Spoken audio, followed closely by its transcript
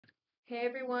Hey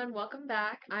everyone, welcome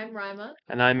back. I'm Raima.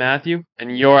 And I'm Matthew,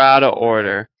 and you're out of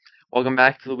order. Welcome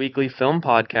back to the weekly film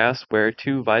podcast where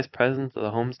two vice presidents of the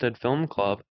Homestead Film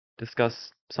Club discuss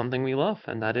something we love,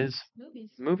 and that is Movies.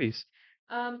 movies.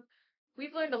 Um,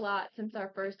 we've learned a lot since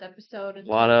our first episode A and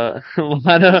lot of a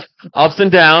lot of ups and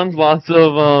downs, lots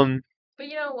of but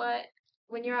you know what?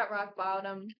 When you're at rock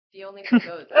bottom, the only way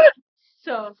goes up.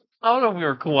 So, I don't know if we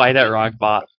were quite at rock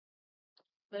bottom.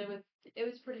 but it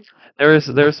was pretty fun.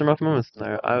 There were some rough moments in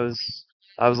there. I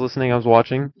was listening, I was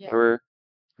watching. Yeah. There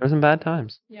were some bad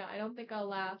times. Yeah, I don't think I'll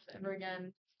laugh ever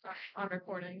again on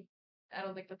recording. I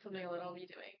don't think that's something I'll be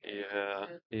doing.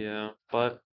 Yeah.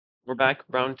 But we're back,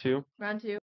 round two. Round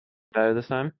two, Better this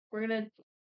time. we're gonna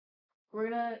we're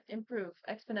gonna improve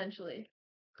exponentially.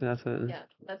 That's it. Yeah,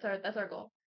 that's our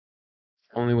goal.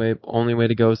 Only way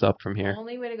to go is up from here.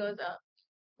 Only way to go is up.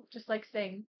 Just like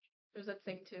Sing. There's that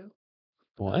Sing too.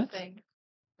 What? Sing.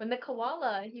 When the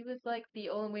koala, he was like, the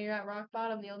only when you're at rock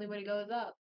bottom, the only way to go is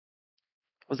up.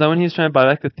 Was that when he was trying to buy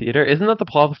back the theater? Isn't that the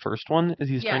plot of the first one? Is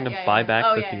he's Yeah, trying to yeah, yeah, buy yeah. back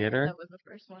Oh, the yeah, yeah, theater? that was the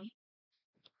first one.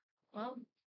 Well,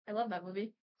 I love that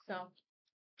movie. So,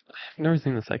 I've never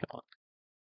seen the second one.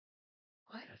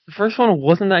 what? The first one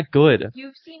wasn't that good.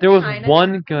 You've seen There was Chinatown,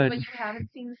 one but good. you haven't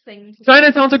seen Sing.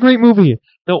 Chinatown's a great movie.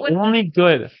 The What? only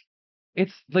good.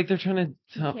 It's like they're trying to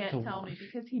He tell. can't tell me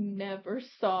because he never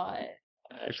saw it.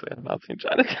 Actually, I've not seen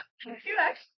Chinatown. You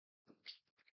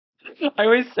actually, I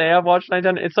always say I've watched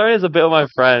Chinatown. It started as a bit with my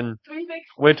friend, we've,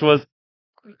 which was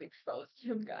we've exposed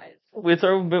him, guys. it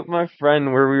started a bit with my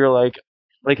friend where we were where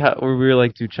we were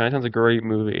like, dude, Chinatown's a great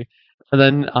movie. And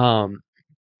then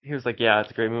he was like, yeah,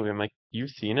 it's a great movie. I'm like, you've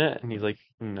seen it? And he's like,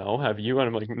 no, have you? And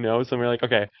I'm like, no. So we're like,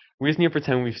 okay, we just need to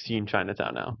pretend we've seen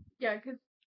Chinatown now. Yeah, because,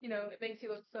 it makes you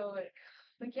look so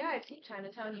like, yeah, I've seen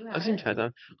Chinatown, you I've seen haven't.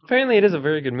 Chinatown. Apparently, it is a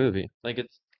very good movie. Like,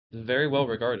 it's very well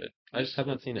regarded. I just have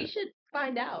not seen We it. should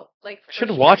find out, like, I for should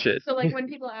sure. watch it. So, like, when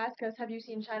people ask us, have you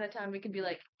seen Chinatown, we could be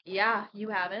like, yeah, you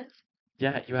haven't.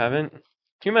 Yeah, you haven't? Can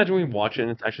you imagine we watch it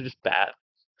and it's actually just bad?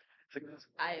 It's like,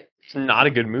 I, it's not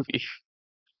a good movie.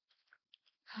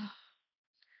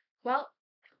 well,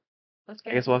 let's I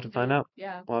get guess we'll have into to find today's, out.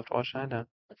 yeah, We'll have to watch Chinatown.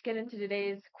 let's get into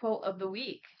today's quote of the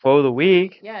week. Quote of the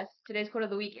week. Yes, today's quote of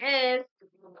the week is,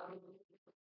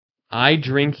 I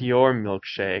drink your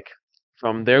milkshake.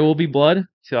 From There Will Be Blood,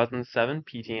 2007,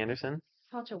 P.T. Anderson.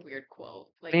 such a weird quote.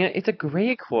 Like, Man, it's a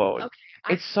great quote. okay,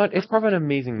 It's part of an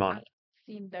amazing monologue.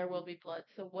 I've seen There Will Be Blood,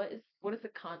 so what is the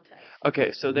context?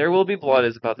 Okay, so There Will Be Blood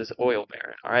is about this oil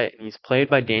baron, all right, and he's played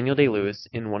by Daniel Day-Lewis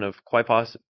in one of quite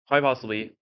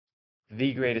possibly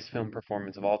the greatest film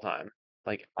performance of all time,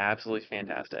 like absolutely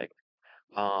fantastic.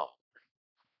 Um,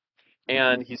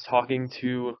 and he's talking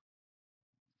to.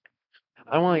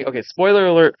 I don't want to. Okay, spoiler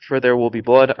alert for There Will Be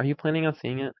Blood. Are you planning on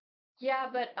seeing it? Yeah,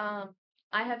 but,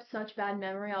 I have such bad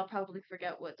memory, I'll probably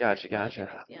forget what the Gotcha, explanation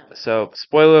gotcha. is, yeah. So,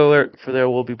 spoiler alert for There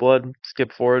Will Be Blood.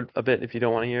 Skip forward a bit if you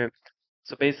don't want to hear it.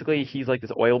 So basically, he's like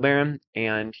this oil baron,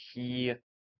 and he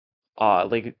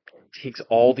like takes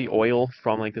all the oil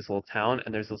from like this little town,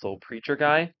 and there's this little preacher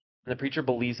guy, and the preacher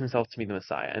believes himself to be the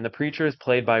Messiah, and the preacher is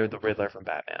played by the Riddler from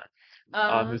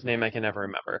Batman, whose name I can never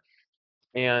remember.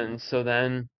 And so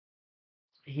then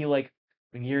he like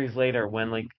years later,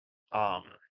 um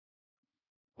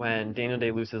when Daniel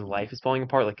Day-Lewis's life is falling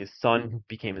apart, like his son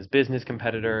became his business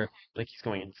competitor, like he's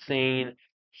going insane,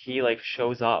 he like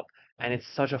shows up, and it's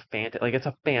such a it's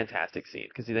a fantastic scene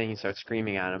because then he starts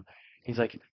screaming at him. He's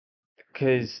like,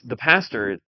 because the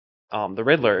pastor, the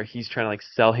Riddler, he's trying to like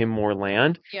sell him more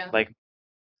land. Yeah. Like,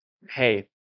 hey,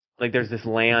 like there's this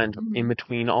land in Mhm.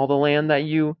 between all the land that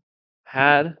you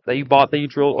bought, that you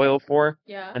drilled oil for,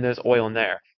 Yeah. and there's oil in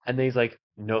there. And then he's like,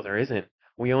 no, there isn't.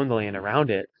 We own the land around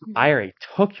it. Mhm. I already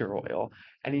took your oil.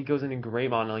 And he goes in and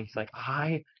grave on, and he's like,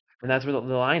 and that's where the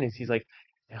line is. He's like,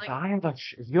 Like,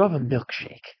 if you have a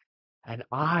milkshake, and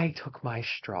I took my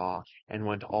straw and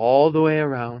went all the way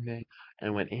around it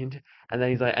and went into, and then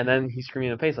he's like, and then he's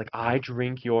screaming in the face like, I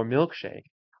drink your milkshake.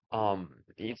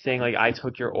 He's saying like, I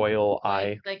took your oil.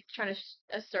 like trying to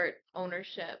assert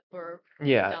ownership or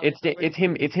Yeah, dominance over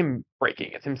it's him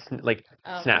breaking, it's him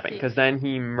I snapping, see. because then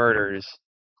he murders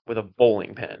with a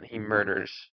bowling pin. He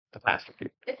murders the pastor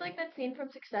dude. It's like that scene from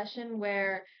Succession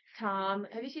where Tom,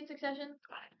 have you seen Succession?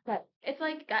 But it's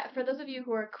like for those of you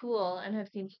who are cool and have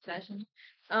seen Succession,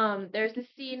 there's this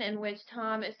scene in which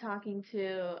Tom is talking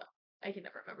to, I can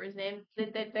never remember his name,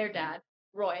 their dad,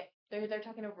 Roy. They're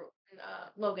talking to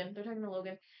Logan. They're talking to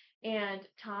Logan, and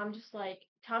Tom's kind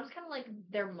of like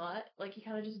their mutt. Like he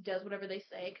kind of just does whatever they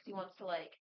say because he wants to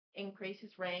like increase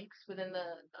his ranks within the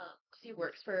because he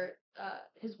works for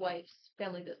his wife's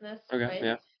family business, Okay, right?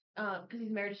 yeah. Because he's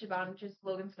married to Siobhan, which is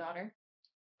Logan's daughter.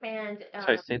 And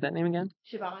Sorry, say that name again.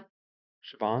 Siobhan.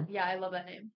 Siobhan? Yeah, I love that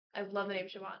name. I love the name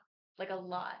Siobhan. Like a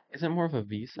lot. Is it more of a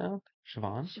V sound?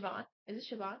 Siobhan? Siobhan. Is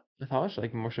it Siobhan? I thought it was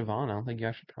like more Siobhan. I don't think you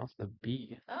actually pronounce the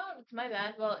B. Oh, it's my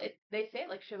bad. Well, they say it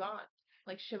like Siobhan.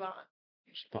 Like Siobhan.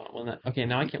 Siobhan. Well, okay,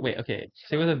 now I can't wait. Okay,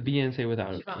 say with a B and say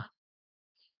without a B. Siobhan.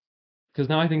 Because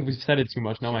now I think we've said it too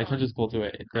much. Now my Siobhan. attention is pulled to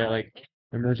it. They're like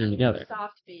they're merging together.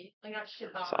 Soft B. Like not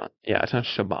Siobhan. So, yeah, it's not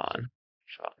Siobhan.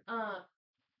 Siobhan. Uh,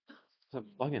 There's a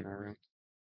bug in our room.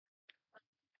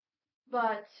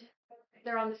 but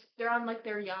they're on like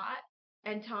their yacht,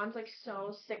 and Tom's like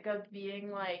so sick of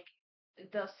being like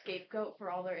the scapegoat for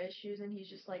all their issues, and he's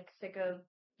just like sick of,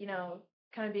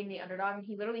 kind of being the underdog, and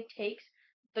he literally takes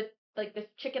the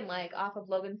chicken leg off of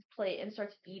Logan's plate and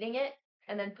starts eating it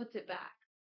and then puts it back.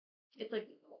 It's like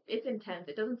it's intense.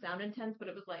 It doesn't sound intense, but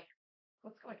it was like,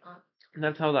 what's going on? And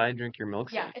that's how I drink your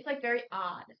milkshake. Yeah, it's like very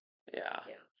odd. Yeah.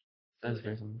 Yeah. That's Food,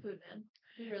 very simple. food man.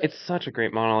 Really It's such a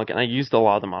great monologue, and I used a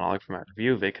lot of the monologue from my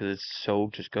review of it because it's so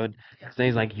just good. Then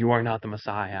he's like, "You are not the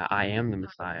Messiah. I am the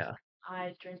Messiah.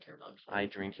 I drink your milkshake. I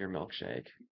drink your milkshake."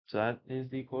 So that is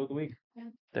the quote of the week. Yeah.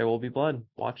 There will be blood.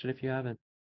 Watch it if you haven't.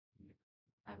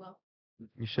 I will.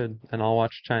 You should, and I'll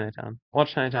watch Chinatown.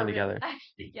 Watch Chinatown For real. together.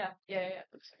 Yeah.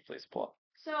 Please pull up.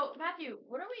 So Matthew,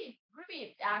 what are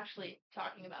we actually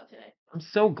talking about today? I'm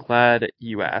so glad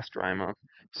you asked, Raima.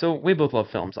 So we both love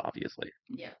films, obviously.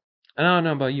 Yeah. And I don't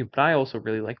know about you, but I also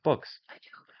really like books. I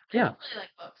do. Yeah. I really like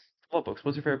books. Love books.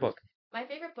 What's your favorite book? My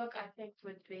favorite book, I think,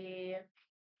 would be.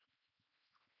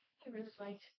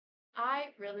 I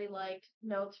really liked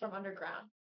Notes from Underground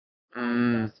by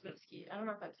Dostoevsky. I don't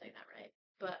know if I'm saying that right,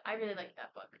 but I really liked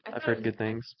that book. I've heard good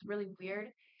things. It's really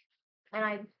weird, and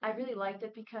I really liked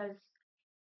it because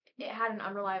it had an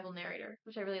unreliable narrator,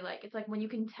 which I really like. It's like when you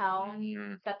can tell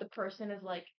that the person is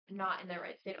like not in their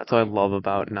right state of That's what I mind. love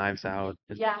about Knives Out.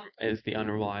 Yeah. Is the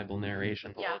unreliable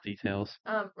narration, the Yeah. little details.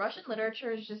 Russian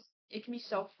literature is just it can be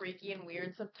so freaky and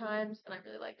weird sometimes, and I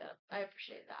really like that. I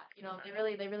appreciate that.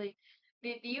 They really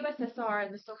the USSR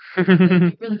and the Soviet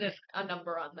Union really did a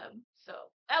number on them. So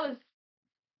that was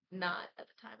not at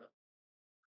the time of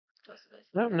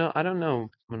Dostoevsky. I don't know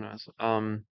when I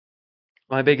was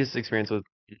my biggest experience with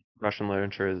Russian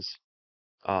literature is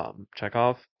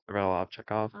Chekhov. I read a lot of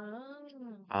Chekhov.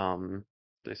 Oh.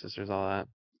 Three Sisters, all that.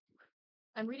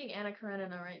 I'm reading Anna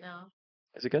Karenina right now.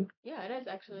 Is it good? Yeah, it is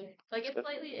actually. Like it's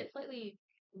slightly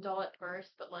dull at first,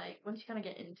 but like once you kind of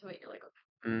get into it, you're like,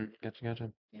 okay.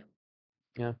 Gotcha. Yeah.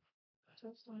 Yeah. So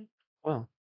it's fine. Well,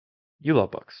 you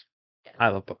love books. Yeah. I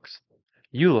love books.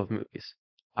 You love movies.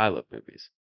 I love movies.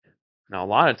 Now, a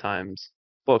lot of times,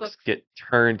 books get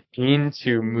turned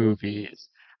into movies,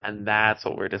 and that's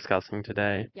what we're discussing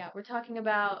today. Yeah, we're talking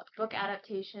about book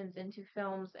adaptations into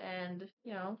films, and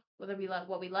whether we like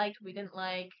what we liked, what we didn't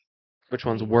like, which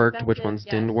ones worked, which ones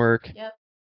didn't work. Yep.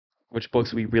 Which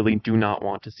books we really do not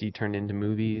want to see turned into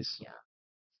movies. Yeah.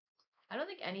 I don't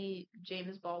think any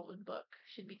James Baldwin book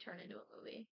should be turned into a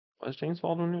movie. Was James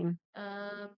Baldwin in?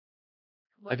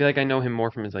 I feel like I know him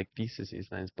more from his theses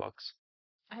than his books.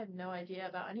 I have no idea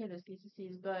about any of his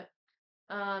theses, but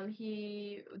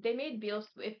they made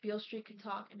If Beale Street Could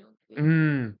Talk into a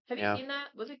movie. Have you seen that?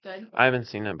 Was it good? I haven't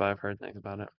seen it, but I've heard things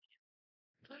about it.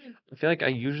 I feel like I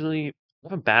usually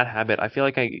have a bad habit. I feel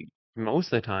like most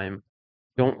of the time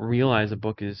don't realize a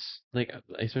book is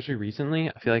especially recently.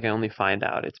 I feel like I only find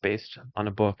out it's based on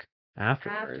a book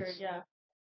afterwards. After, yeah.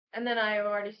 And then I've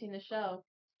already seen the show.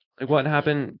 Like what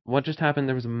happened? What just happened?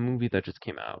 There was a movie that just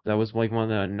came out. That was like one of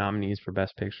the nominees for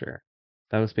Best Picture.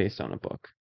 That was based on a book.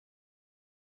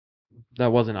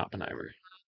 That wasn't Oppenheimer.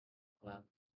 Wow.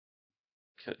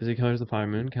 Is it Killers of the Flower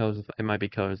Moon? It might be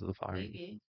Killers of the Flower Moon.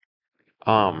 Maybe.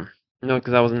 No,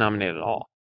 because that wasn't nominated at all.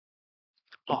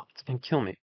 Oh, it's gonna kill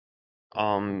me.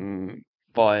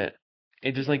 But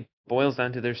it just boils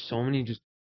down to there's so many just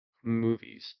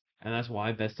movies, and that's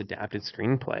why Best Adapted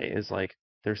Screenplay is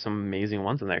there's some amazing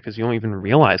ones in there because you don't even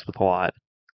realize with a lot.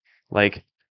 Like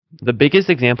the biggest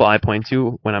example I point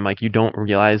to when I'm you don't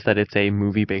realize that it's a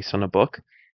movie based on a book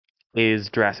is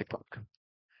Jurassic Park.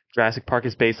 Jurassic Park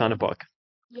is based on a book,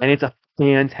 and it's a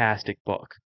fantastic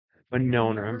book, but no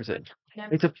one remembers it.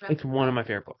 It's one of my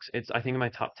favorite books. It's I think in my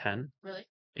top 10. Really?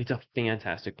 It's a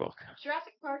fantastic book.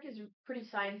 Jurassic Park is pretty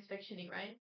science fiction-y,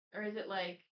 right? Or is it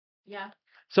yeah?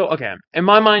 So, okay, in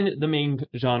my mind, the main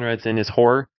genre it's in is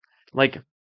horror.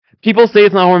 People say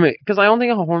it's not a horror movie, because I don't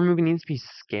think a horror movie needs to be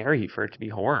scary for it to be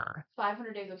horror.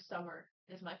 500 Days of Summer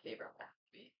is my favorite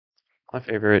movie. My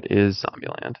favorite is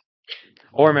Zombieland.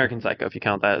 Or American Psycho, if you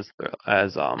count that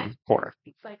as horror.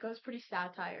 Psycho's pretty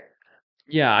satire.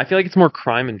 Yeah, I feel like it's more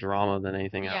crime and drama than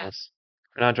anything else.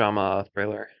 Or not drama,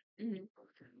 thriller. Mm-hmm.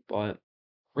 But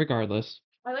regardless,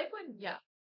 I like when, yeah.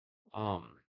 what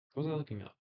was I looking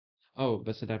up? Oh,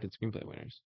 best adapted screenplay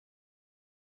winners.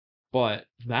 But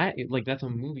that's a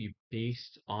movie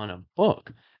based on a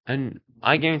book, and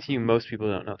I guarantee you most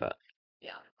people don't know that.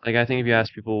 Yeah. Like, I think if you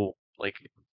ask people, like,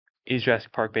 is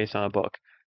Jurassic Park based on a book?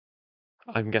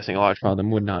 I'm guessing a large part of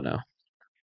them would not know.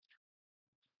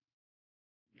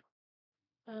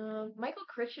 Michael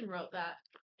Crichton wrote that.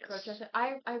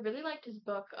 I really liked his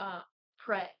book,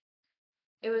 Prey.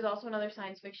 It was also another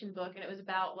science fiction book, and it was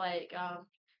about like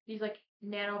these like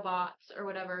nanobots or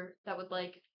whatever that would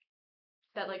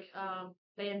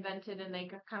they invented, and they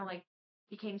kind of like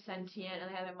became sentient, and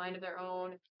they had a mind of their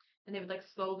own, and they would like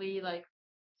slowly like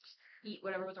just eat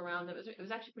whatever was around them. It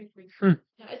was actually pretty freaky. Hmm.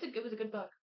 Yeah, it was a good book.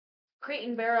 Crate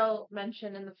and Barrel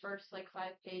mentioned in the first like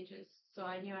 5 pages, so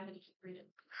I knew I had to keep reading.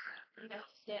 I have to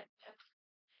stand. Yeah.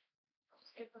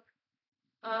 It's a good book.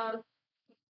 Um,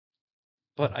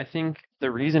 But I think the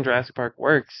reason Jurassic Park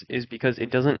works is because it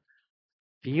doesn't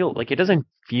feel like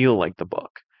the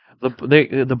book.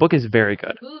 The book is very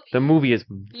good. The movie is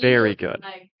very feels good.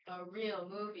 like a real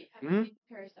movie. Have Hmm? you seen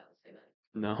Harry Styles say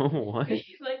that? No, what?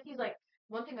 He's like,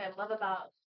 one thing I love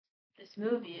about this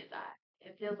movie is that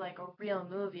it feels like a real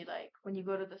movie. Like when you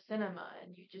go to the cinema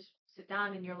and you just sit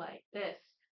down and you're like, this.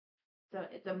 So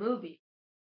it's a movie.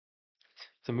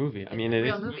 It's a movie. I It's mean, a it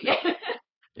real is a movie. movie.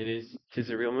 It is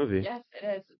a real movie. Yes, it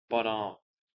is. But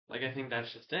like I think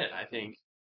that's just it. I think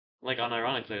like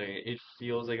unironically, it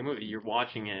feels like a movie. You're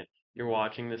watching it. You're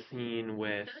watching the scene It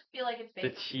with doesn't feel like it's the based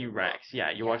on the book. T-Rex. Yeah,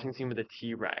 you're Yeah. watching the scene with the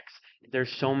T-Rex.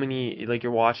 There's so many like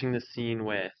you're watching the scene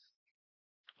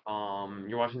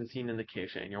in the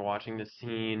kitchen. You're watching the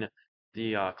scene,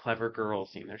 the clever girl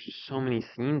scene. There's just so many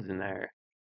scenes in there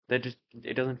that just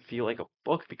it doesn't feel like a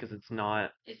book because it's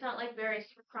not. It's not like very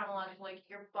super chronological. Like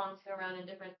you're bouncing around in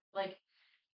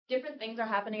different things are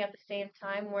happening at the same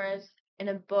time, whereas in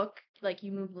a book, like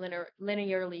you move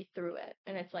linearly through it,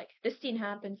 and it's like this scene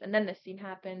happens and then this scene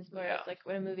happens. Whereas Yeah. like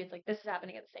in a movie, it's like this is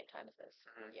happening at the same time as this.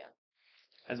 Mhm. Yeah.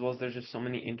 As well as there's just so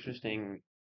many interesting,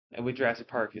 and with Jurassic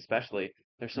Park especially,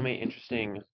 there's so many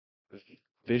interesting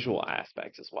visual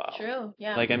aspects as well. True.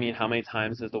 Yeah. Like, I mean, how many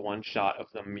times is the one shot of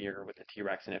the mirror with the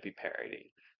T-Rex and it be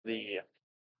parodied?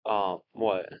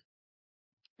 What?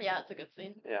 Yeah, it's a good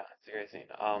scene. Yeah, it's a great scene.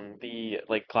 The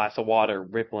like glass of water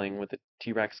rippling with the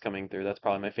T-Rex coming through. That's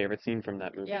probably my favorite scene from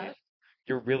that movie. Yeah.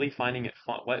 You're really finding it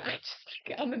fun. What?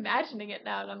 I'm imagining it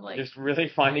now, and I'm like, Just really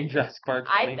finding Jurassic Park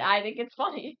funny. I think it's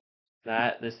funny.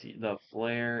 The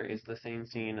flare is the same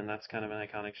scene, and that's kind of an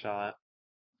iconic shot.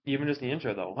 Even just the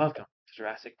intro though. Welcome to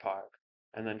Jurassic Park,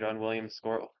 and then John Williams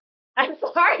score. I'm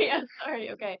sorry. I'm sorry.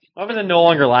 Okay. I'm gonna no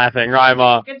longer laughing,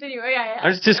 Raima. Continue. Oh, yeah.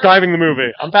 I'm just describing the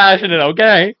movie. I'm passionate,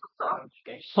 okay?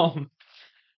 Okay.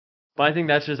 But I think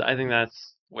that's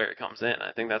where it comes in.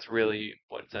 I think that's really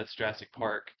what sets Jurassic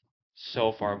Park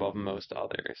so far above most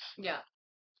others. Yeah.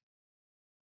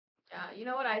 Yeah. You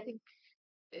know what I think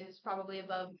is probably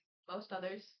above most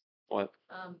others? What?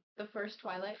 The first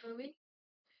Twilight movie.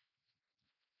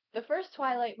 The first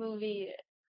Twilight movie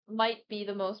might be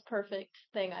the most perfect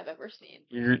thing I've ever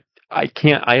seen.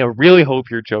 I really hope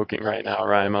you're joking right now,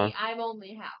 Raima. I'm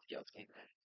only half joking.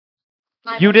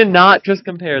 You did not just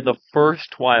compare the first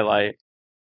Twilight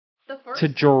The first to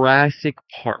Jurassic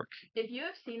Park. If you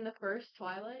have seen the first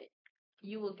Twilight,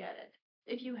 you will get it.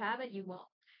 If you haven't, you won't.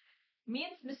 Me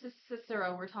and Mrs.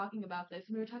 Cicero were talking about this,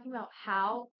 and we were talking about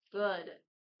how good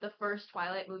the first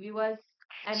Twilight movie was.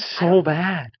 And So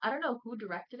bad. I don't know who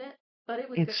directed it, but it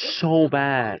was It's good. so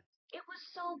bad. It was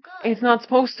so good. It's not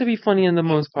supposed to be funny in the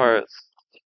most parts.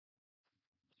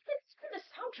 The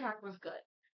soundtrack was good.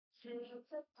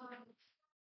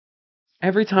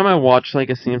 Every time I watch like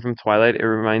a scene from Twilight, it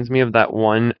reminds me of that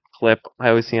one clip I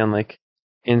always see on like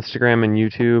Instagram and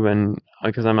YouTube and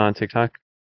because I'm on TikTok.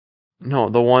 No,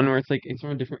 the one where it's from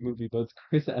a different movie, but it's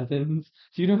Chris Evans.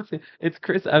 Do you know it's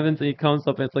Chris Evans and he comes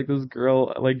up and it's like this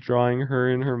girl like drawing her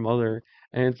and her mother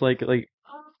and it's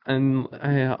and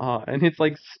it's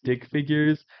like stick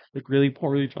figures, like really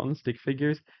poorly drawn stick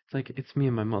figures. It's like it's me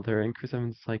and my mother and Chris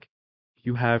Evans is like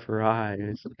you have her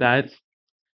eyes.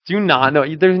 Do you not know?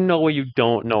 There's no way you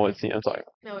don't know what scene I'm talking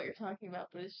about. I know what you're talking about,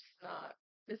 but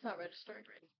it's not registering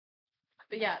right.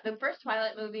 But yeah, the first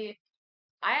Twilight movie,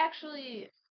 I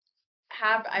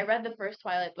read the first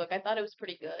Twilight book. I thought it was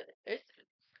pretty good.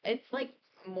 It's like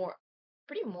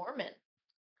pretty Mormon.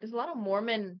 There's a lot of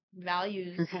Mormon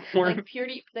values, like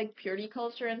purity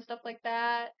culture and stuff like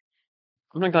that.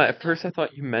 Oh my god, at first I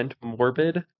thought you meant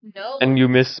morbid No. and you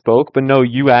misspoke, but no,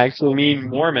 you actually mean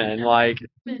Mormon, like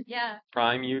Yeah.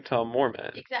 prime Utah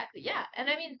Mormon. Exactly. Yeah, and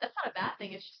I mean that's not a bad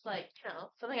thing. It's just like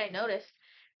something I noticed.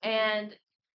 And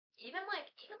even like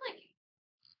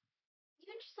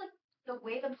even just like the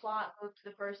way the plot moved to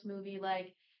the first movie,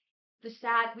 like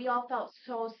we all felt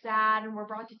so sad and were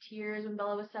brought to tears when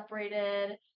Bella was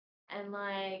separated, and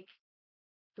like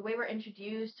the way we're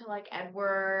introduced to like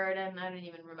Edward, and I don't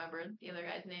even remember the other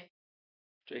guy's name.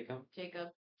 Jacob. Jacob.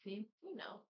 See, you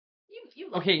know, you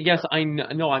love Okay, it. yes,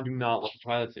 no, I do not love the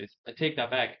Twilight series. I take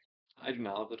that back. I do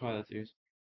not love the Twilight series.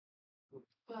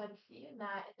 But seeing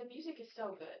that, the music is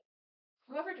so good.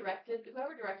 Whoever directed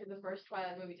the first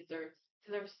Twilight movie deserves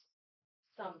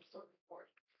some sort of award.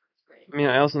 It's great. I mean,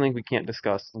 I also think we can't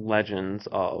discuss legends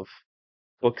of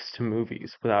books to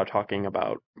movies without talking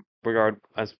about, regard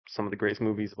as some of the greatest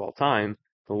movies of all time,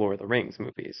 the Lord of the Rings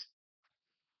movies.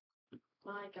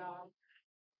 My God,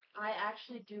 I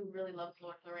actually do really love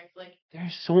Lord of the Rings. Like They're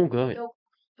so good. the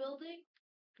building,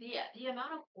 the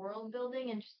amount of world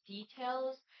building and just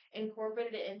details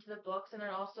incorporated it into the books, and then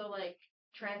also like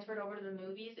transferred over to the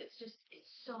movies. It's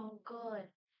so good.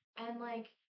 And like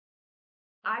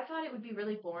I thought it would be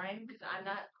really boring because I'm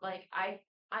not like I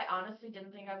honestly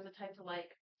didn't think I was the type to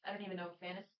like I don't even know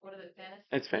fantasy what is it fantasy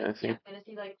It's fantasy. yeah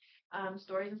fantasy like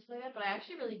stories and stuff like that, but I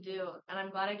actually really do, and I'm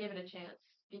glad I gave it a chance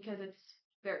because it's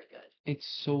very good. It's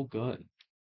so good.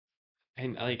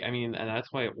 And like, I mean, and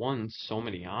that's why it won so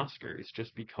many Oscars,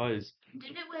 just because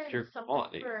Didn't it win pure something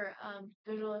quality. for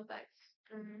visual effects?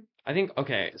 Mm-hmm. I think,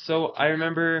 okay, so I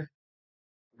remember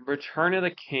Return of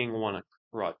the King won a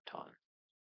crud ton.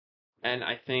 And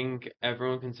I think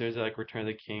everyone considers it like Return of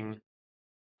the King.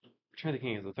 Return of the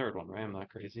King is the third one, right? I'm not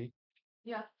crazy.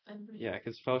 Yeah, I'm pretty Yeah, sure.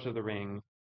 because Fellowship of the Ring,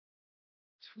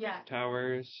 Yeah.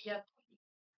 Towers, Yep.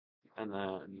 and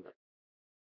then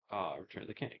Return of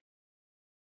the King.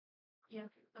 Yeah,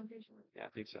 I'm pretty sure. Yeah, I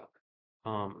think so.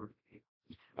 Um,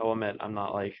 I will admit I'm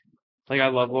not like I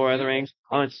love Lord of the Rings.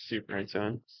 I'm not super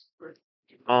into it.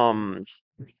 Um,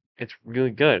 it's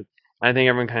really good. I think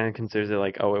everyone kind of considers it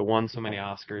like, oh, it won so many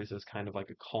Oscars as kind of like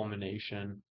a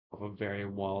culmination of a very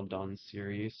well done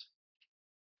series.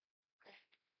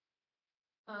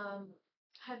 Um,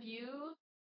 have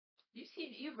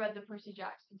you've read the Percy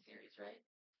Jackson series, right?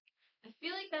 I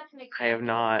feel like that's an I have example.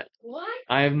 not. What?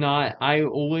 I have not. I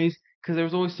always, because there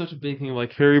was always such a big thing of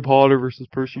like Harry Potter versus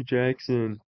Percy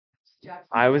Jackson. Jackson.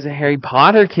 I was a Harry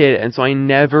Potter kid, and so I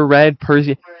never read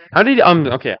Percy. How did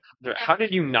okay? How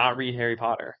did you not read Harry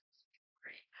Potter?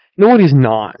 No, it is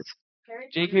not. Harry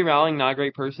J.K. Potter Rowling, not a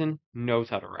great person, knows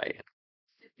how to write.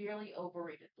 severely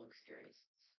overrated book series.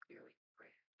 Severely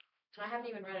overrated. I haven't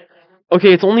even read it, but I have.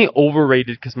 Okay, it's only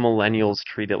overrated because millennials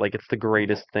treat it like it's the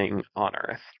greatest thing on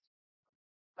earth.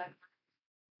 But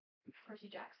Percy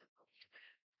Jackson.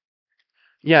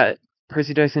 Yeah,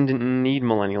 Percy Jackson didn't need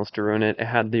millennials to ruin it. It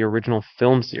had the original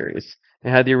film series. It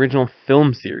had the original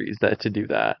film series that to do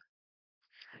that.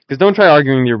 Because don't try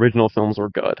arguing the original films were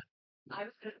good. I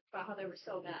was gonna about how they were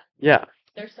so bad. Yeah,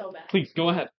 They're so bad. please go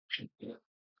ahead.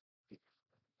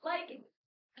 Like,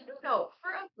 I don't know,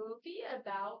 for a movie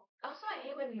about. Also, I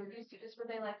hate when movies do this where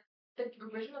they like the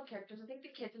original characters. I think the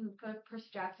kids in the Percy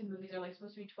Jackson movies are like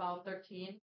supposed to be 12,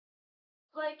 13.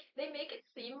 Like, they make it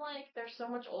seem like they're so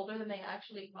much older than they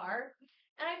actually are.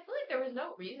 And I feel like there was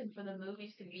no reason for the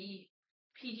movies to be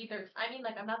PG-13. I mean,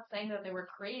 like, I'm not saying that they were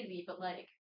crazy, but like,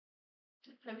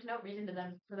 there was no reason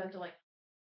for them to like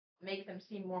make them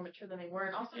seem more mature than they were.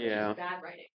 And also, it was Yeah. just bad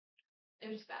writing. It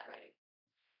was just bad writing.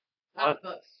 Well, Not the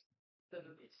books, the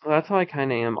movies. well, that's how I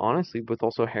kind of am, honestly, with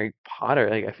also Harry Potter.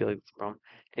 Like, I feel like that's the problem.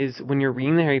 Is when you're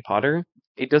reading the Harry Potter,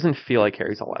 it doesn't feel like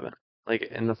Harry's 11. Like,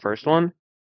 in the first one,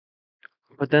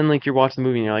 but then, like, you're watching the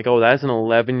movie and you're like, oh, that's an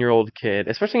 11-year-old kid.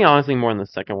 Especially, honestly, more in the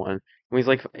second one. When he's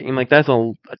like, I'm like, that's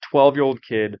a 12-year-old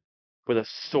kid with a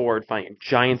sword fighting a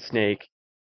giant snake.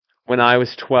 When I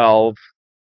was 12,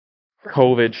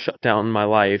 COVID shut down my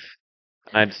life,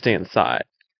 and I had to stay inside.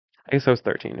 I guess I was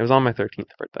 13. It was on my 13th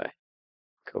birthday.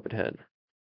 COVID hit.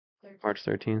 March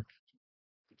 13th.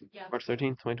 Yeah. March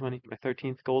 13th, 2020. My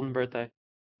 13th golden birthday.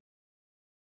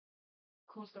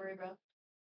 Cool story, bro.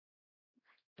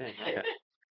 Dang, okay.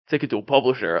 Take it to a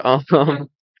publisher.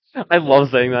 I love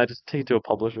saying that. Just take it to a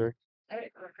publisher.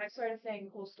 I started saying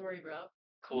cool story, bro.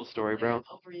 Cool story, Like, bro.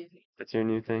 overusing. That's your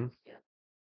new thing. Yeah.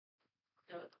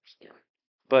 No, yeah.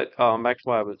 But back to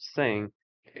what I was saying.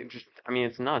 It just, I mean,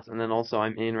 it's nuts. And then also,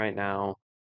 I'm in right now.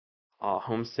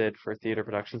 Homestead for theater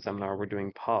production seminar. We're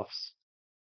doing puffs.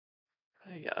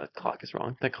 Yeah, the clock is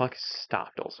wrong. The clock is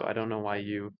stopped. Also, I don't know why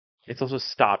you. It's also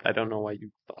stopped. I don't know why you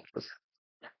thought it was.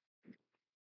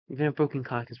 Even if broken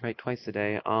clock is right twice a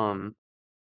day. But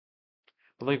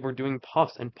like we're doing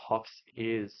Puffs, and Puffs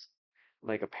is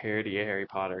like a parody of Harry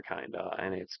Potter kinda,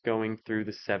 and it's going through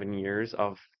the 7 years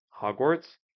of Hogwarts.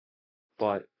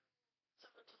 But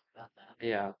Someone told me about that.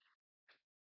 yeah,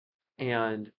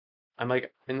 and I'm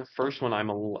like in the first one I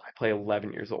play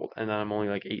 11 years old, and then I'm only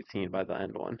like 18 by the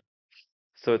end one.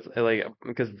 So it's like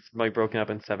because it's like broken up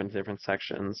in seven different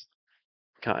sections,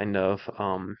 kind of.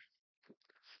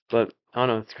 But I don't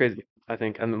know, it's crazy. I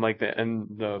think, and then like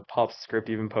the pop script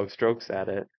even pokes jokes at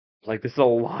it. Like this is a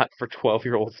lot for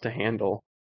 12-year-olds to handle.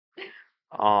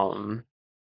 Um,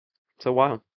 so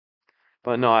wow.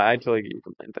 But no, I totally get your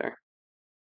complaint there.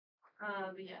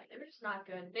 But yeah, they were just not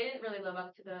good. They didn't really live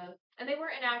up to and they were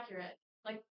inaccurate.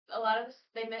 Like a lot of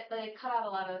they cut out a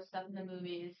lot of the stuff in the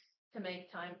movies to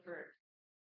make time for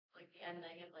like the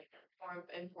ending and like the more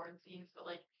important scenes, but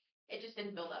like it just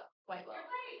didn't build up quite well.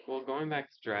 Well, going back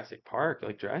to Jurassic Park,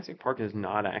 like Jurassic Park is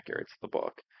not accurate to the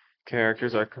book.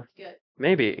 Characters are Good.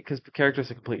 maybe because the characters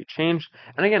are completely changed.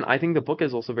 And again, I think the book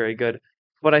is also very good,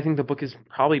 but I think the book is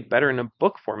probably better in a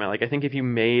book format. Like I think if you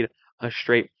made a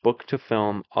straight book to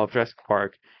film of Jurassic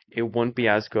Park, it wouldn't be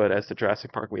as good as the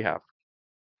Jurassic Park we have.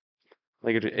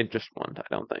 Like it just wouldn't, I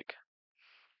don't think.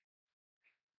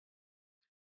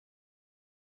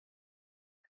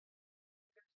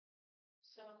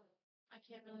 So I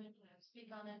can't really speak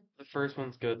on it. The first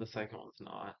one's good, the second one's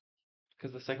not.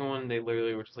 Because the second one, they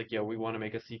literally were just like, yo, we want to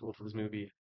make a sequel to this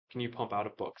movie. Can you pump out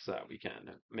a book so that we can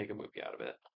make a movie out of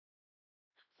it?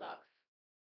 Sucks.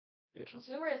 Yeah.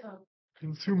 Consumerism.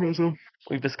 Consumerism.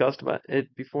 We've discussed about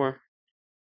it before.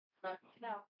 No,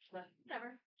 but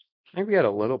whatever. I think we had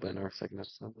a little bit in our second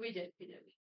episode. We did.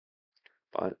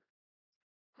 But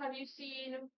Have you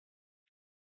seen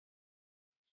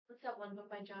what's that one book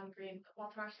by John Green?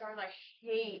 Fault in Our Stars. I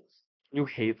hate. you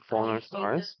hate Fallen I Our hate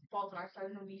Stars? this Fault in Our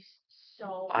Stars movie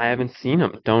so I much. haven't seen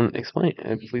them. Don't explain.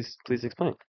 Please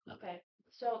explain. Okay,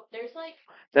 so there's like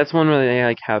That's one where they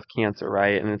like have cancer,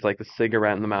 right? And it's like the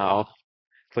cigarette in the mouth.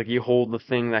 It's like you hold the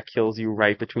thing that kills you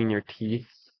right between your teeth.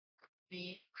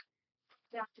 the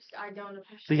yeah, just I don't It's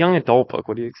a appreciate young it. adult book.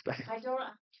 What do you expect? I don't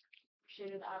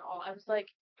appreciate it at all. I was like,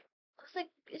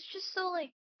 it's just so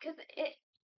like, cause it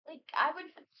like I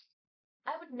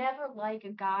would never like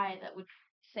a guy that would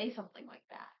say something like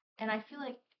that, and I feel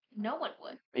like no one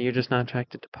would. You're just not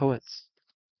attracted to poets.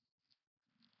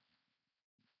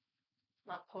 It's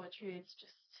not poetry. It's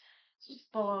just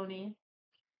baloney.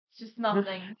 It's just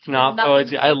nothing. It's not Nothing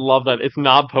poetry. I good. love that. It's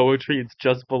not poetry. It's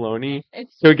just baloney.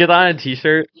 It's Can we get that on a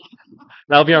t-shirt?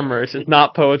 That'll be our merch. It's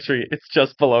not poetry. It's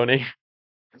just baloney.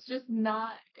 it's just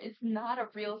not. It's not a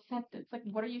real sentence. Like,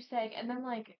 what are you saying? And then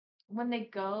like when they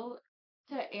go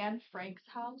to Anne Frank's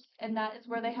house, and that is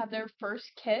where they have their first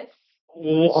kiss.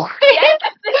 What? Yes.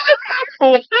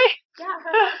 What? Yeah,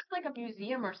 her house is like a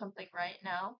museum or something right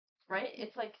now, right?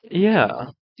 It's like Yeah.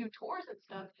 do tours and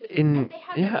stuff. In And they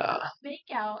have their yeah. first make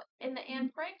out in the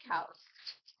Anne Frank house.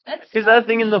 That's Is so that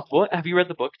thing in the book? Have you read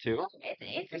the book too?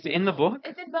 it's Is it in the book?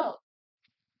 it's in both.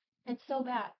 It's so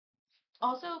bad.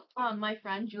 Also, my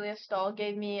friend Julia Stahl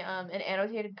gave me an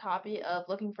annotated copy of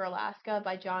Looking for Alaska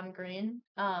by John Green.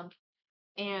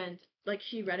 And like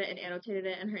she read it and annotated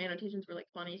it, and her annotations were like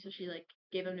funny, so she like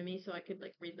gave them to me so I could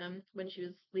like read them when she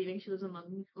was leaving. She lives in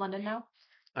London now.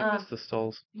 I miss the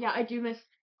Stalls. Yeah, I do miss.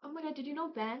 Oh my god, did you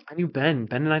know Ben? I knew Ben.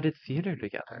 Ben and I did theater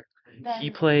together. He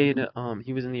Ben, played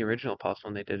he was in the original Pops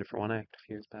when they did it for one act a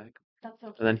few years back. that's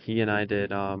so And then cute. he and I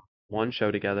did one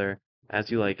show together, As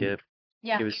You Like It.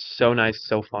 Yeah, He was so nice,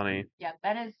 so funny. yeah,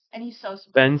 Ben is, and he's so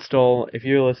sweet. Ben Stoll, if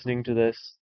you're listening to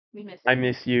this, We miss I him.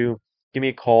 miss you. Give me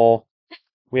a call.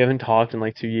 We haven't talked in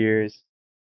like 2 years,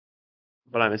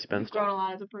 but I miss Ben You've Stoll. grown a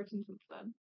lot as a person since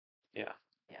then. Yeah,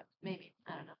 Yeah, maybe.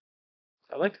 I don't know.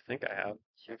 I'd like to think I have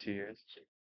in 2 years.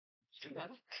 Too bad.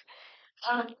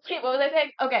 Okay, what was I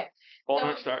saying? Okay, Fallen so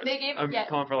Our Stars. they gave I'm yeah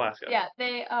calling for Alaska. yeah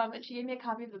they and she gave me a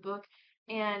copy of the book,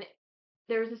 and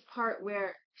there was this part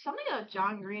where something about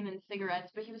John Green and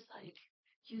cigarettes, but he was like,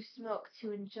 "You smoke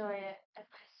to enjoy it, and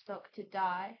I smoke to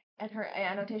die." And her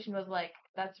annotation was like,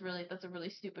 "That's a really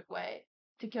stupid way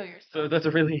to kill yourself." So that's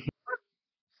a really.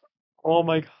 Oh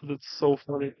my god, that's so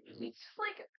funny. It's just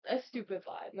like a stupid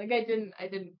line. Like I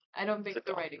don't think It's a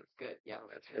the dumb. writing's good. Yeah.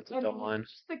 It's a And dumb line.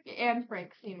 just like the Anne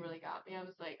Frank scene really got me. I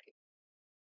was like,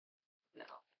 no.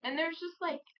 And there's just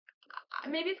like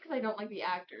maybe it's because I don't like the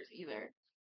actors either.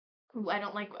 Who I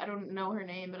don't like. I don't know her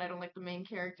name, but I don't like the main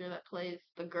character that plays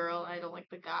the girl. I don't like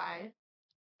the guy.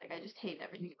 Like I just hate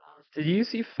everything about it. Did you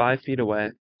see 5 Feet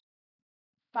Away?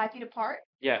 5 Feet Apart.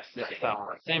 Yes, that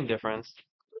one. Same difference.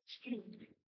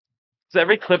 So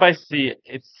every clip I see,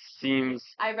 it seems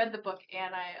I read the book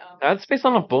and that's based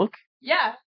on a book.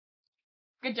 yeah.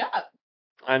 Good job.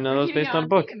 I know For that's keeping based it on a on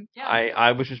book. theme. Yeah.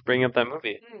 I was just bringing up that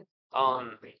movie. Mm.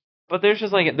 Um, But there's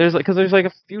like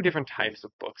a few different types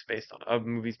of books based on of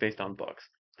movies based on books.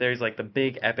 There's like the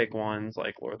big epic ones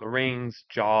like Lord of the Rings,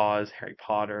 Jaws, Harry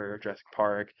Potter, Jurassic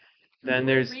Park. Then Who would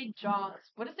there's read Jaws?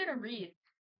 What is there to read?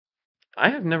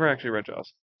 I have never actually read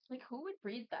Jaws. Like, who would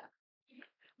read that?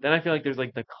 Then I feel like there's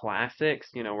like the classics,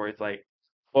 where it's like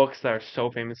books that are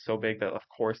so famous, so big that of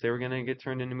course they were gonna get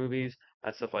turned into movies.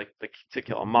 That's stuff like the To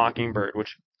Kill a Mockingbird,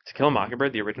 which To Kill a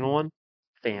Mockingbird, the original one,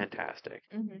 fantastic.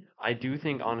 Mm-hmm. I do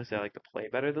think honestly I like the play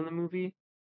better than the movie.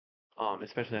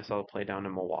 Especially I saw the play down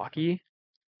in Milwaukee.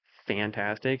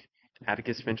 Fantastic.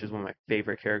 Atticus Finch is one of my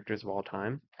favorite characters of all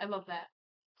time. I love that.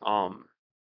 Um,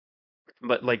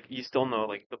 but like you still know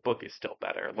like the book is still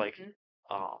better. Like,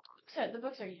 Mm-hmm. um, So the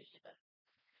books are usually better.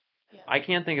 Yeah. I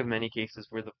can't think of many cases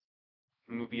where the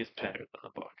movie is better than the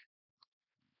book.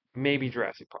 Maybe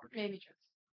Jurassic Park. Maybe Jaws.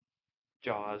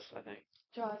 Jaws, I think.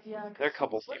 Jaws, yeah. There are a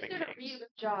couple What's Stephen there to read Kings. with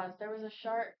Jaws? There was a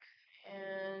shark,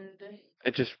 and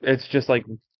It's just like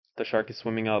the shark is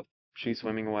swimming up, she's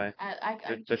swimming away. I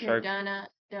The just hear shark. dana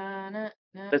dana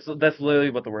dana. That's literally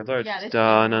what the words are. It's Yeah, just this is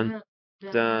dun dana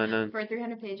dun for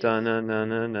 300 pages, dun dun dun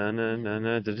dun dun dun dun dun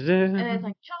dun and then it's dun.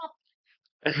 like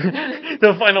chomp,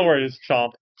 The final word is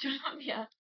chomp. chomp, yeah.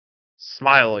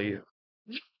 Smile at you.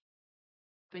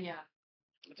 But yeah.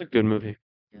 It's a good movie.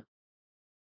 Yeah.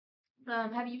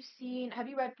 Have you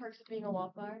read Perks of Being a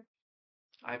Wallflower?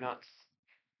 I've not.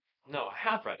 No, I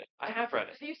have read it. I have read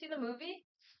it. Have you seen the movie?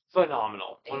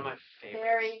 Phenomenal. One of my It's favorites.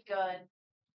 very good.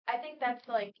 I think that's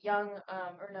like young,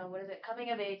 or no, what is it?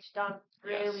 Coming of age done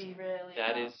Yes. really, really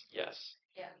That well. is, yes.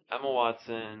 Yeah. Emma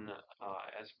Watson,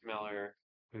 Ezra Miller,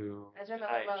 who Ezra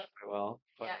Miller, aged well, quite well,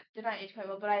 but yeah, did not age quite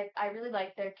well, but I really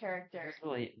like their character. he's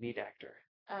really lead actor.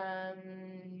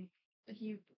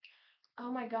 He,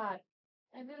 oh my God,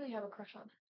 I really have a crush on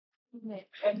his name.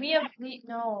 Liam,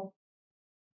 no,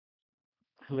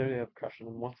 I literally have a crush on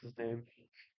him. What's his name?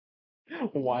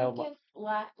 Wild. Lucas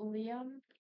Liam.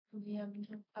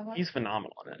 I want. He's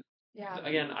phenomenal in it. Yeah.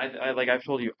 Again, I like I've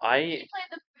told you, I He played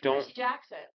the don't. Percy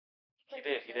Jackson.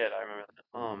 He did. I remember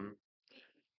that.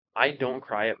 I don't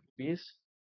cry at movies.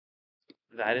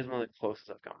 That is one of the closest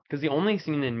I've come. Because the only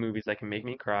scene in movies that can make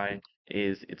me cry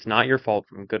is "It's Not Your Fault"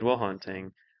 from Good Will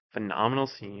Hunting. Phenomenal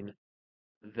scene.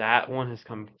 That one has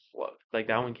come close. Like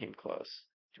that one came close.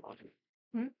 Do you want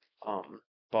to?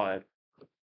 But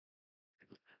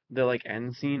the like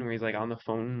end scene where he's like on the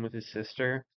phone with his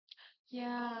sister.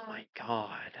 Yeah. Oh my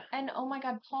God. And oh my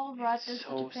God, Paul Rudd does such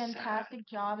So a fantastic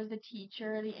job as the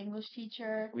teacher, the English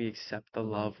teacher. We accept the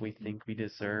love we think we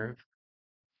deserve.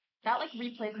 That like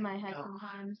replays in my head God.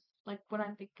 sometimes, like when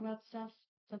I'm thinking about stuff.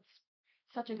 That's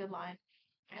such a good line.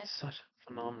 It's such a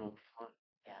phenomenal fun.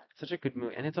 Yeah. Such a good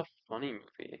movie, and it's a funny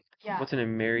movie. Yeah. What's in it?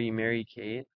 Mary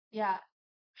Kate. Yeah.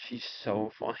 She's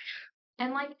so funny.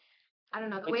 And like, I don't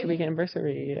know, the My way 2 week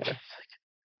anniversary. It's like,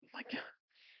 oh my God.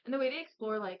 and the way they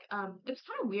explore like it was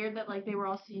kind of weird that like they were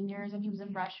all seniors and he was a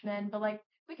freshman, but like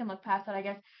we can look past that, I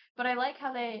guess. But I like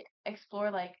how they explore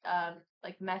like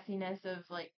messiness of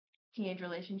like teenage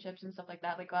relationships and stuff like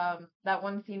that. Like that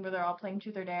one scene where they're all playing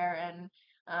truth or dare and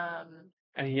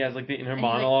And he has like the inner and he,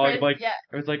 like, monologue, Chris, like yeah.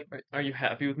 it was like, "Are you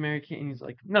happy with Mary Kate?" And he's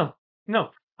like, "No, no,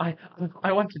 I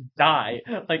I want to die.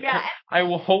 Like Yeah. I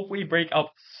will hope we break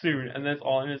up soon." And that's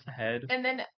all in his head.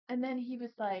 And then he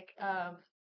was like,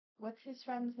 what's his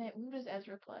friend's name? Who does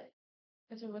Ezra play?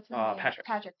 What's his name? Patrick.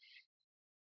 Patrick.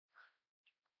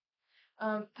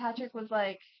 Patrick was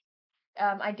like,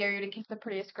 I dare you to kiss the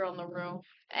prettiest girl in the room.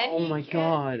 And Oh my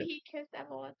God. he kissed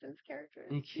Emma Watson's character.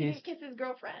 He He didn't kissed. kiss his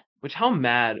girlfriend. Which how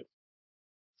mad? Is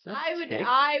that a tick?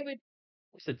 I would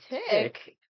It's a tick.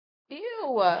 tick.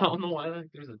 Ew. I don't know why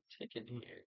there's a tick in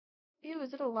here. Ew,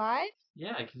 is it alive?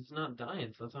 Yeah, 'cause it's not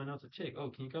dying, so that's how I know it's a tick. Oh,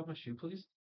 can you get off my shoe, please?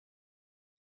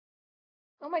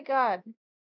 Oh my God.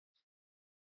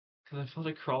 'Cause I felt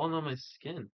it crawling on my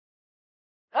skin.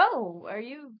 Oh,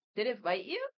 did it bite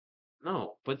you?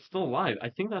 No, but it's still alive. I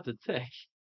think that's a tick.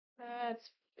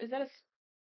 Is that a,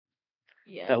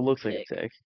 yeah. That looks like a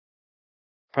tick.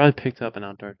 Probably picked up an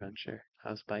outdoor adventure. I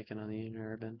was biking on the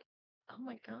interurban. Oh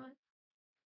my God.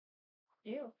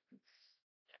 Ew.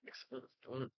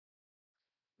 Excellent.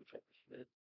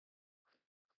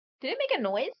 Did it make a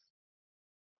noise?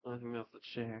 I think that's the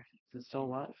chair. Is it still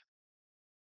alive?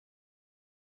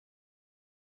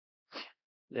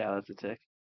 Yeah, that's a tick.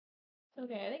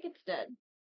 Okay, I think it's dead.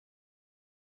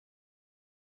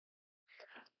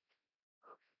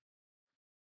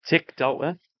 Tick dealt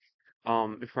with.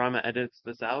 If Raima edits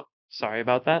this out, sorry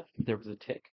about that. There was a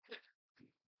tick.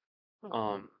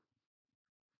 Where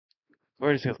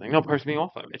is the thing? No, person being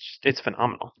off of him. It's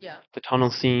phenomenal. Yeah. The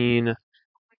tunnel scene,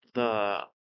 the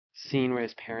scene where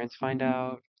his parents find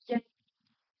out. Yes,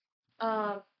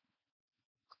 Um,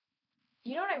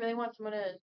 you know what I really want someone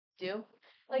to do?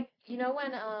 Like, you know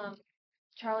when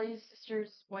Charlie's sister's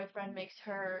boyfriend makes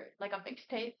her like a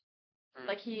mixtape?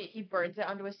 Like he burns it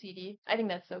onto a CD. I think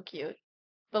that's so cute.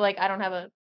 But like I don't have a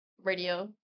radio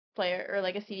player or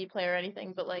like a CD player or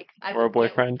anything, but like I Or a would get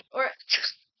boyfriend. or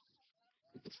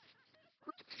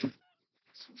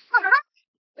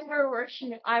we're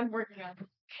working. I'm working on it.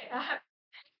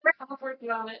 I'm working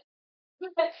on it.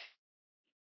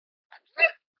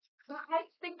 I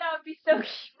think that would be so cute.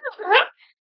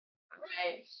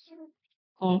 Right.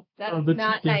 Oh, That's the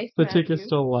not chick nice, the chick is Matthew.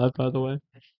 still alive, by the way.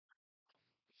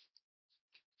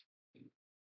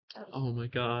 Oh my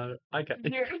god. I got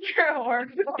You're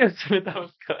horrible. Yes, that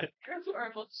was good. You're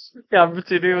horrible. The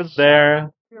opportunity was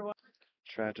there.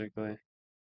 Tragically.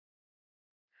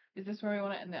 Is this where we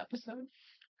want to end the episode?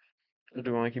 Do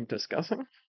you want to keep discussing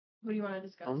What do you want to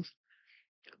discuss? films?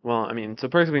 Well, I mean, so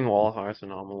Perks of Being a Wallflower is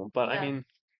phenomenal, but I Yeah. mean,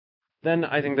 then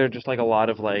I think there's just like a lot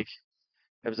of like,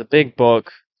 it was a big book,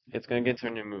 it's gonna get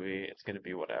turned into a movie, it's gonna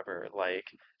be whatever. Like,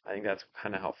 I think that's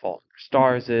kind of how Fault in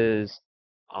Our Stars is.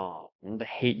 The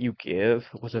Hate You Give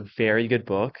was a very good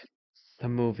book. The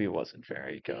movie wasn't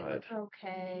very It was good.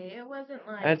 okay. It wasn't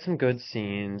It had like some good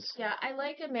scenes. yeah. I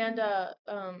liked Amanda.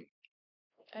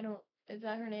 I don't. Is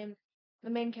that her name? The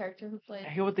main character who I played.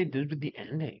 hate what they did with the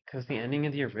ending, because the ending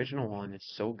of the original one is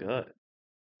so good.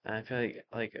 And I feel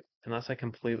like unless I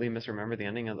completely misremember the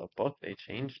ending of the book, they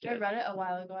changed I it. read it a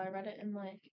while ago. I read it in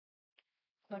like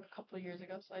a couple of years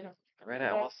ago, so I don't. I read it,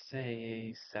 I will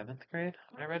say seventh grade.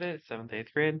 When I read it, seventh,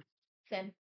 eighth grade.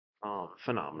 Same.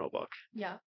 Phenomenal book.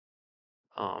 Yeah.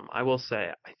 I will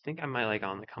say I think I might like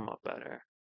On the Come Up better.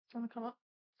 Want to come up?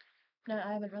 No,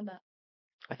 I haven't read that.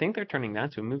 I think they're turning that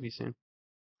into a movie soon.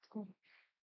 Cool.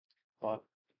 But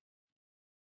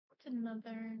What's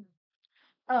another?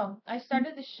 Oh, I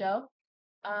started the show.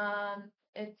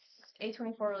 It's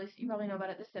A24 release. You probably know about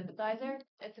it. The Sympathizer.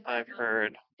 I've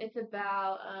heard. It's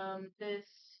about this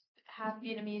half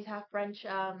Vietnamese, half French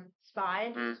spy,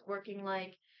 and he's working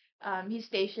like he's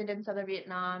stationed in southern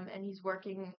Vietnam, and he's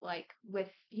working like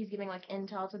he's giving like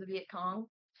intel to the Viet Cong,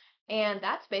 and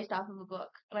that's based off of a book,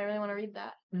 and I really want to read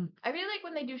that. I really like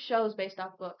when they do shows based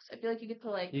off books. I feel like you get to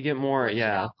like You get more, flesh it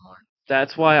yeah. out more.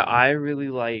 That's why I really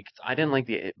liked. I didn't like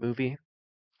the It movie,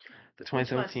 the Which one?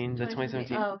 2017, the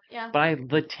 2017. 2017. Oh, yeah. But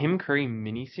the Tim Curry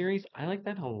miniseries, I like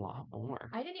that a lot more.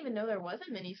 I didn't even know there was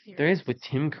a miniseries. There is with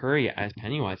Tim Curry as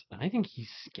Pennywise, and I think he's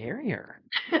scarier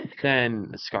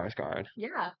than Skarsgård.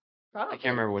 Yeah, probably. I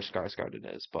can't remember which Skarsgård it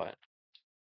is, but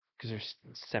because there's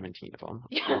 17 of them.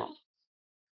 Yeah.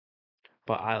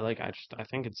 But I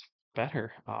think it's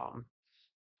better.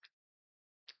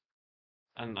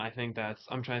 And I think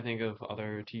I'm trying to think of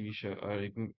other TV show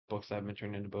books that have been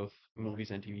turned into both movies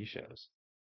and TV shows.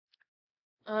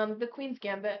 The Queen's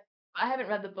Gambit. I haven't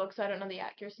read the book, so I don't know the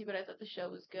accuracy, but I thought the show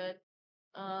was good.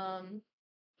 Um,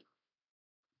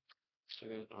 So,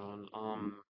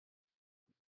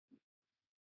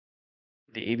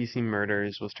 the ABC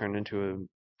Murders was turned into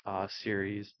a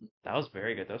series. That was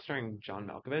very good. That was starring John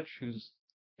Malkovich, who's,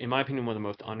 in my opinion, one of the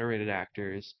most underrated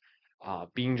actors.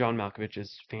 Being John Malkovich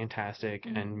is fantastic,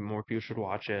 and more people should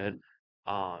watch it.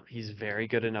 He's very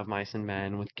good in Of Mice and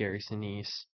Men with Gary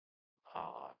Sinise.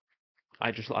 Uh,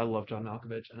 I love John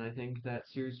Malkovich, and I think that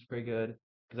series is pretty good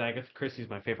because I guess Christie's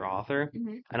my favorite author,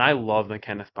 and I love the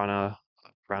Kenneth Branagh.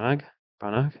 Branagh.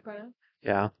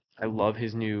 Yeah, I love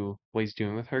his new what he's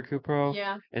doing with Hercule Poirot.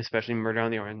 yeah. Especially Murder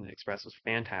on the Orient Express was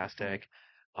fantastic.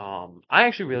 I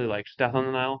actually really liked Death on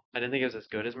the Nile. I didn't think it was as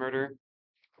good as Murder,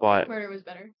 but Murder was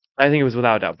better. I think it was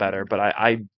without a doubt better. But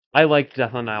I liked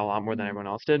Death on the Nile a lot more than everyone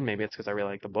else did. Maybe it's because I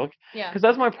really like the book. Yeah. Because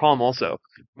that's my problem also.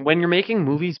 When you're making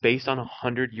movies based on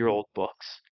 100-year-old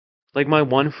books, like my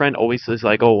one friend always says,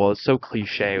 like, "Oh well, it's so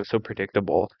cliche, it was so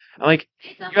predictable." I'm like,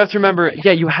 you have to remember,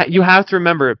 yeah, you have to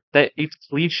remember that it's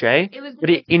cliche, but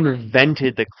it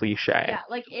invented the cliche. Yeah,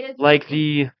 like it is. Like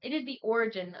it is the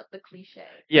origin of the cliche.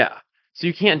 Yeah. So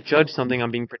you can't judge something on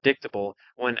being predictable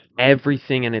when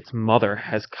everything and its mother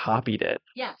has copied it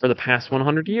Yeah. for the past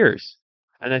 100 years.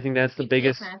 And I think that's the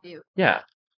biggest. Matthew. Yeah.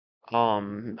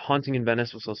 Haunting in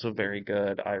Venice was also very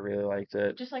good. I really liked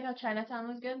it. Just like how Chinatown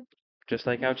was good. Just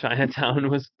like how Chinatown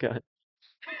was good.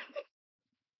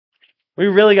 We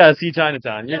really gotta see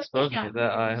Chinatown. You're exposing me to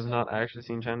that. I have not actually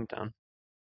seen Chinatown.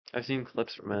 I've seen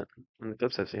clips from it, and the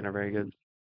clips I've seen are very good.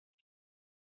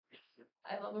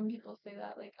 I love when people say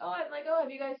that, like, oh, I'm like, oh,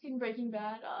 have you guys seen Breaking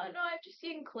Bad? Oh, no, I've just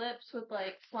seen clips with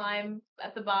like slime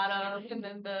at the bottom, and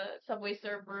then the Subway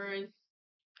Surfers.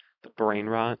 The brain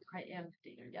rot. I am the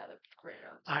danger. Yeah, the brain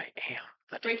rot. I am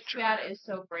the Breaking danger. Bad is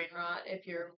so brain rot if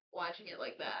you're watching it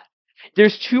like that.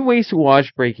 There's two ways to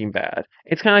watch Breaking Bad.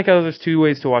 It's kind of like how there's two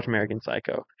ways to watch American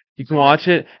Psycho. You can watch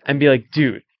it and be like,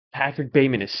 dude, Patrick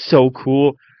Bateman is so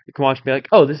cool. You can watch it and be like,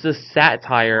 oh, this is a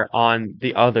satire on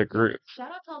the other group. Shout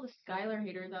out to all the Skylar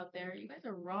haters out there. You guys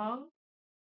are wrong.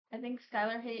 I think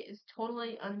Skylar hate is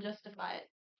totally unjustified.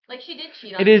 Like, she did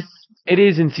cheat on him. It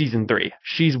is in season 3.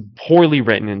 She's poorly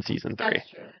written in season 3. That's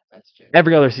true. That's true.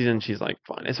 Every other season, she's like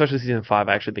fun. Especially season 5,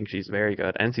 I actually think she's very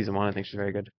good. And season 1, I think she's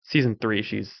very good. Season 3,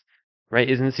 she's right.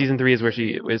 Isn't it season 3 is where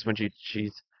she is when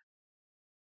she's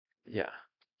yeah.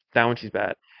 That one she's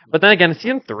bad. But then again,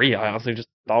 season 3, I honestly just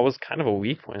thought was kind of a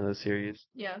weak point of the series.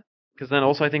 Yeah. Because then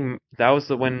also I think that was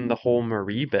when the whole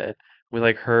Marie bit with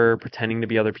like her pretending to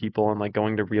be other people and like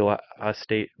going to real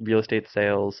estate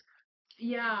sales.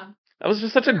 Yeah. That was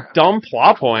just such a dumb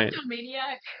plot point.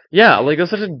 Maniac. Yeah, like it was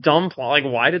such a dumb plot. Like,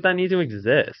 why did that need to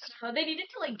exist? They needed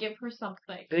to like give her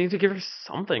something. They need to give her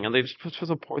something, and they just was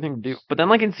a poor thing to do. But then,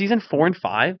 like in season 4 and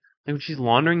 5, like when she's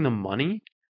laundering the money,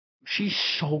 she's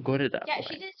so good at that. Yeah, point.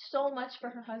 she did so much for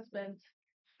her husband,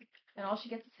 and all she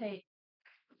gets is hate.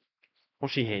 Well,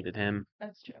 she hated him.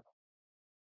 That's true.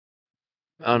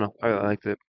 I don't know. I liked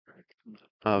it.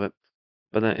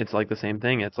 But then it's like the same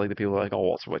thing. It's like the people are like, oh,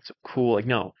 Walter White's so cool. Like,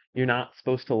 no, you're not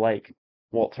supposed to like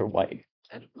Walter White.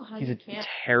 I don't know how He's you a can't.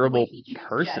 terrible The way he treats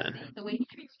person. Jesse, the way he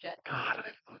treats Jesse. God,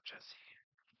 I love Jesse.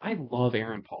 I love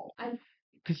Aaron Paul.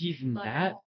 Because he's in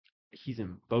that, he's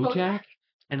in BoJack,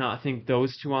 and I think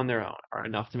those two on their own are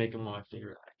enough to make him one of my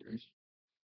favorite actors.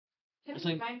 Him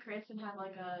and Bryan Cranston had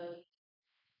like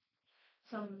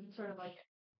some sort of like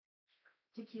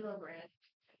tequila brand.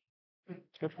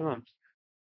 Good for them.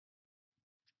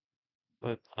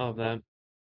 But of that,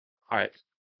 all right.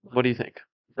 What do you think?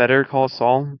 Better Call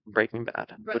Saul, Breaking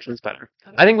Bad. Which one's better?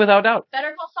 I think without doubt.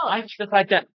 Better Call Saul. I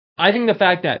think the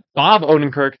fact that Bob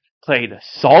Odenkirk played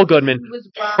Saul Goodman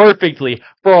perfectly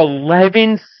for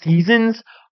 11 seasons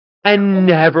and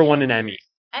never won an Emmy.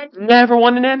 Never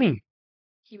won an Emmy.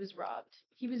 He was robbed.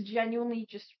 He was genuinely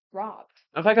just robbed.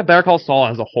 The fact that Better Call Saul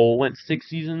as a whole went 6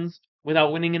 seasons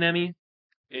without winning an Emmy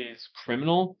is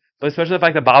criminal. But especially the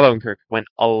fact that Bob Odenkirk went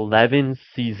 11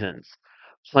 seasons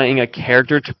playing a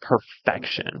character to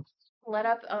perfection. Led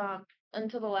up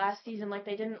until the last season, like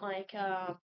they didn't like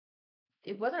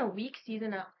it wasn't a weak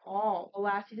season at all. The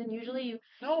last season usually you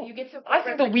get to I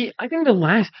think the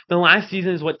last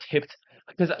season is what tipped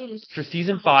because for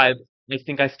season 5 I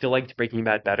think I still liked Breaking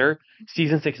Bad better.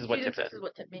 Season 6 is what tipped it.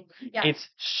 Yeah. It's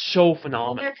so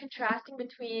phenomenal. They're contrasting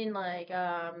between like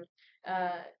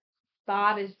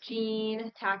Bob is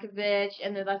Gene Takovich,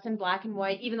 and then that's in black and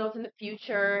white, even though it's in the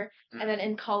future. And then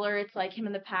in color, it's like him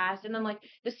in the past. And then like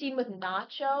the scene with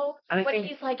Nacho, when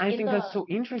he's like I think that's so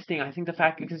interesting. I think the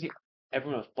fact because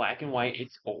everyone knows black and white,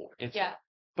 it's old.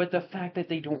 But the fact that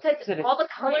they don't use it all the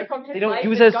color from his they don't life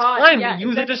use is it as gone. time. They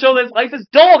use it to show that his life is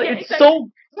dull. It's so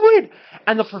good,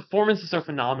 and the performances are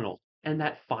phenomenal. And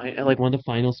that like one of the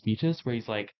final speeches where he's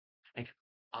like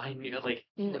I knew like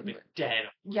he would have been dead.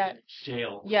 In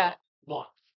jail.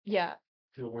 Months. Yeah.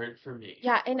 If it weren't for me.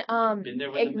 Yeah, and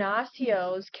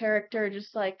Ignacio's character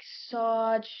just like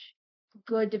such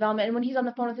good development. And when he's on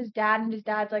the phone with his dad, and his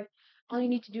dad's like, all you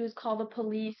need to do is call the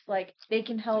police, like they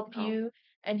can help you.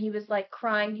 And he was like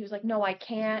crying. He was like, no, I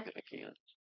can't. I can't.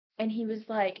 And he was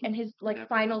like, and his like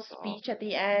final speech at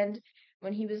the end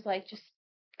when he was like just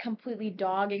completely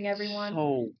dogging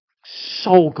everyone.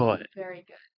 So good. Very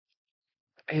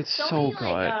good. It's so good.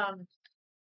 Like,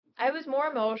 I was more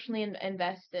emotionally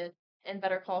invested in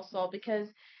Better Call Saul because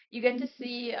you get to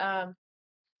see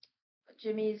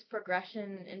Jimmy's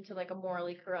progression into like a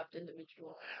morally corrupt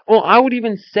individual. Well, I would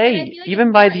even say, like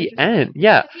even by the end,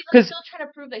 yeah, because he's still trying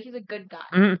to prove that he's a good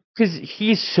guy. Because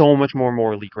he's so much more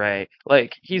morally gray.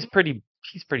 Like he's pretty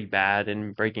bad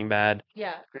in Breaking Bad.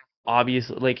 Yeah.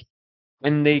 Obviously, like,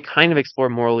 and they kind of explore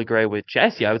morally gray with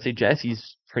Jesse. I would say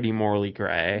Jesse's pretty morally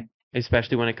gray,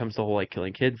 especially when it comes to the whole like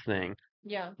killing kids thing.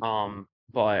 Yeah.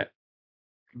 But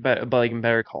like in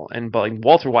Better Call but like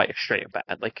Walter White is straight up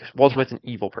bad. Like Walter White's an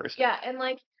evil person. Yeah, and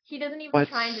like he doesn't even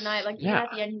try and deny it. Like even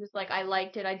at the end, he was like, "I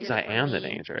liked it. I did." I am the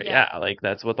danger. Yeah, like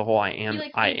that's what the whole I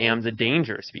am the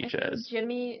danger speech is.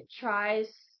 Jimmy tries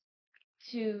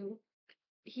to.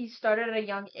 He started at a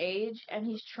young age, and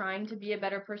he's trying to be a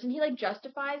better person. He like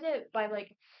justifies it by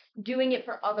like doing it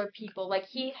for other people. Like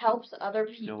he helps other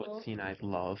people. You know what scene I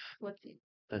love? What scene?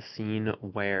 The scene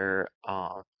where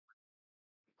oh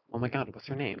my God, what's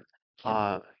her name?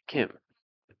 Kim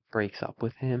breaks up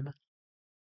with him.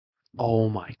 Oh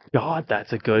my God,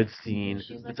 that's a good scene.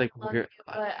 It's like weird.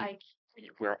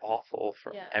 we're awful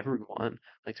for Yeah. everyone,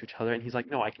 like to each other. And he's like,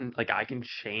 no, I can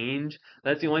change.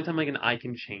 That's the only time like an I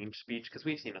can change speech, because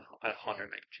we've seen 100 I can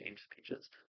change speeches.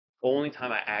 Only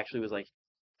time I actually was like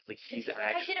he's I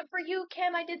actually did it for you,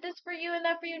 Kim. I did this for you and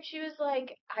that for you. And she was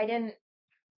like, I didn't.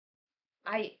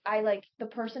 I like the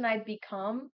person I've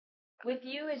become with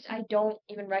you is I don't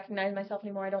even recognize myself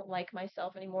anymore. I don't like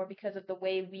myself anymore because of the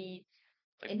way we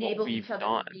like what enable we've each other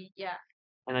done. to be. Yeah.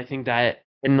 And I think that,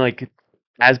 and like,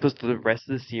 as opposed to the rest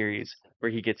of the series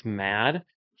where he gets mad,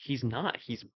 he's not.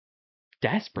 He's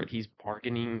desperate. He's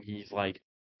bargaining. He's like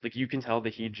you can tell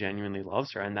that he genuinely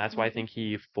loves her, and that's why I think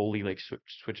he fully like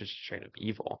switches straight up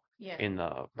evil Yeah. in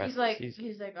the rest of the season.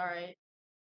 He's like, all right,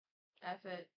 F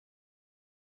it.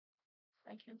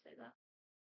 I can't say that.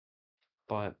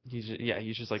 But he's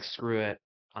just like, screw it.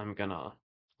 I'm gonna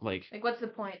like Like, what's the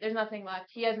point? There's nothing left.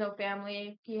 He has no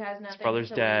family. He has his nothing brother's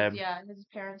to dead. lose. Yeah, his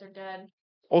parents are dead.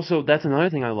 Also, that's another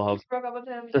thing I love. He broke up with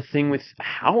him. The thing with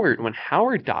Howard when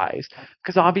Howard dies,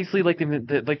 because obviously like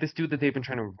like this dude that they've been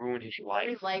trying to ruin his I life.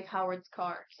 really like Howard's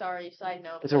car. Sorry, side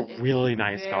note. It's a But really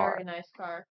nice car. very nice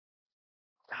car.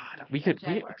 God,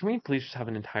 Jaguar. can we please just have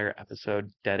an entire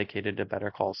episode dedicated to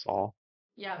Better Call Saul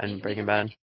Yeah, and we Breaking can Bad?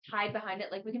 like hide behind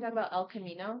it. Like we can talk about El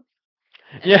Camino.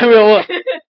 And Yeah, then we'll.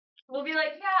 we'll be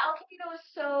like, yeah, El Camino was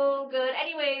so good.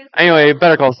 Anyways. Anyway,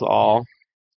 Better Call Saul.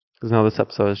 Because now this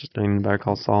episode is just doing Better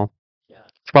Call Saul. Yeah.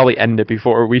 Should probably end it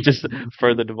before we just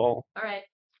further devolve. All right.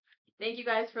 Thank you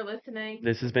guys for listening.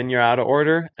 This has been your Out of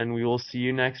Order, and we will see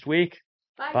you next week.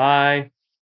 Bye. Bye.